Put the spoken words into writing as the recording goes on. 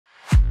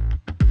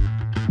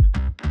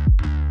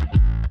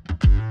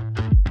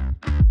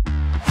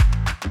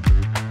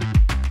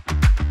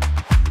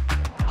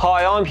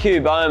I'm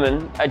Hugh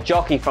Bowman, a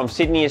jockey from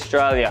Sydney,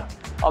 Australia.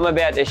 I'm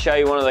about to show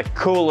you one of the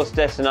coolest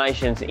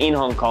destinations in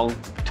Hong Kong,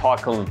 Tai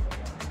Kwun.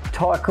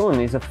 Tai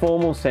Kwun is a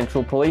formal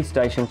central police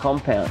station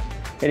compound.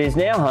 It is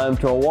now home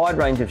to a wide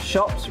range of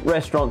shops,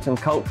 restaurants and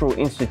cultural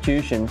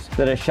institutions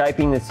that are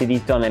shaping the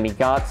city's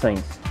dynamic art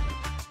scenes.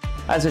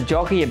 As a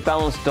jockey, a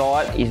balanced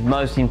diet is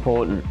most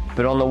important,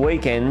 but on the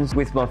weekends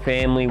with my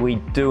family we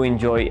do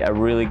enjoy a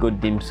really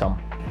good dim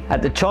sum.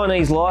 At the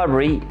Chinese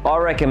library, I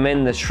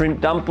recommend the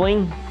shrimp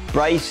dumpling,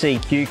 braised sea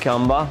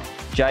cucumber,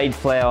 jade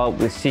flower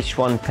with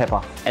Sichuan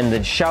pepper, and the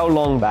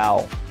xiaolong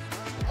bao.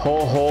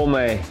 Ho ho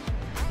mei.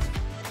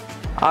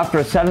 After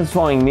a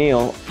satisfying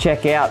meal,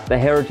 check out the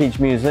Heritage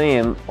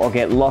Museum or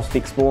get lost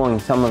exploring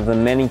some of the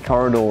many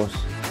corridors.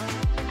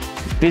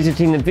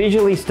 Visiting the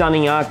visually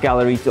stunning art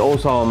gallery is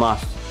also a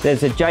must.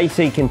 There's a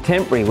JC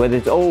Contemporary where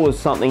there's always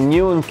something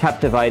new and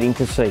captivating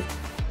to see.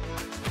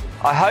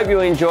 I hope you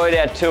enjoyed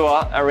our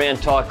tour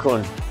around Tai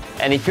Kwun.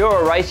 And if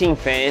you're a racing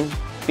fan,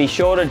 be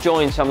sure to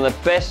join some of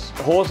the best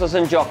horses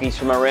and jockeys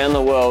from around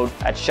the world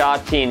at Sha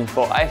Tin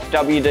for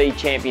FWD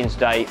Champions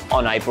Day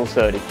on April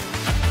 30.